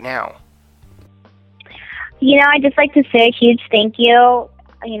in right now? I'd just like to say a huge thank you.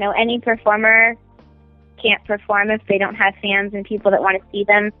 Any performer can't perform if they don't have fans and people that want to see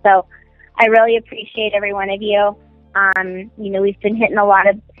them. So I really appreciate every one of you. We've been hitting a lot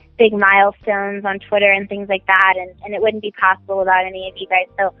of big milestones on Twitter and things like that, and it wouldn't be possible without any of you guys.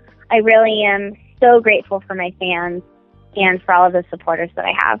 So I really am so grateful for my fans and for all of the supporters that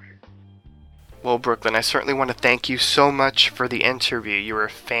I have. Well, Brooklyn, I certainly want to thank you so much for the interview. You were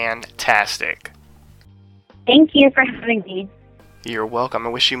fantastic. Thank you for having me. You're welcome. I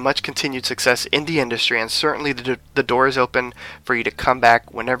wish you much continued success in the industry, and certainly the door is open for you to come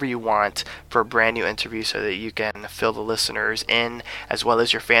back whenever you want for a brand new interview so that you can fill the listeners in, as well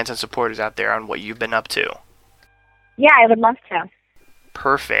as your fans and supporters out there, on what you've been up to. Yeah, I would love to.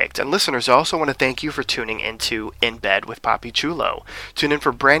 Perfect. And listeners, I also want to thank you for tuning into In Bed with Papi Chulo. Tune in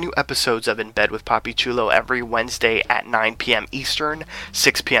for brand new episodes of In Bed with Papi Chulo every Wednesday at 9 p.m. Eastern,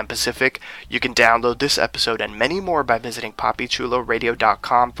 6 p.m. Pacific. You can download this episode and many more by visiting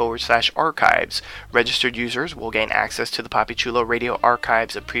papichuloradio.com/archives. Registered users will gain access to the Papi Chulo Radio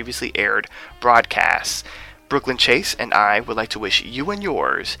archives of previously aired broadcasts. Brooklyn Chase and I would like to wish you and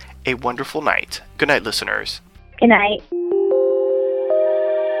yours a wonderful night. Good night, listeners. Good night.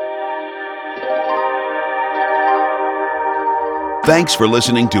 Thanks for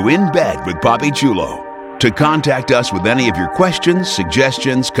listening to In Bed with Papi Chulo. To contact us with any of your questions,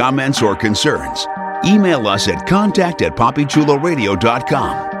 suggestions, comments, or concerns, email us at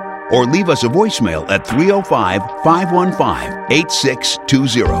contact@papichuloradio.com or leave us a voicemail at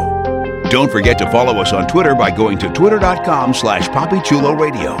 305-515-8620. Don't forget to follow us on Twitter by going to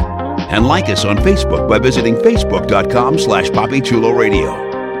twitter.com/PapiChuloRadio and like us on Facebook by visiting facebook.com/PapiChuloRadio.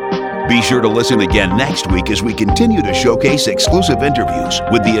 Be sure to listen again next week as we continue to showcase exclusive interviews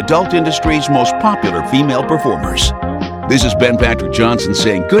with the adult industry's most popular female performers. This is Ben Patrick Johnson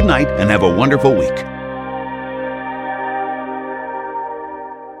saying good night and have a wonderful week.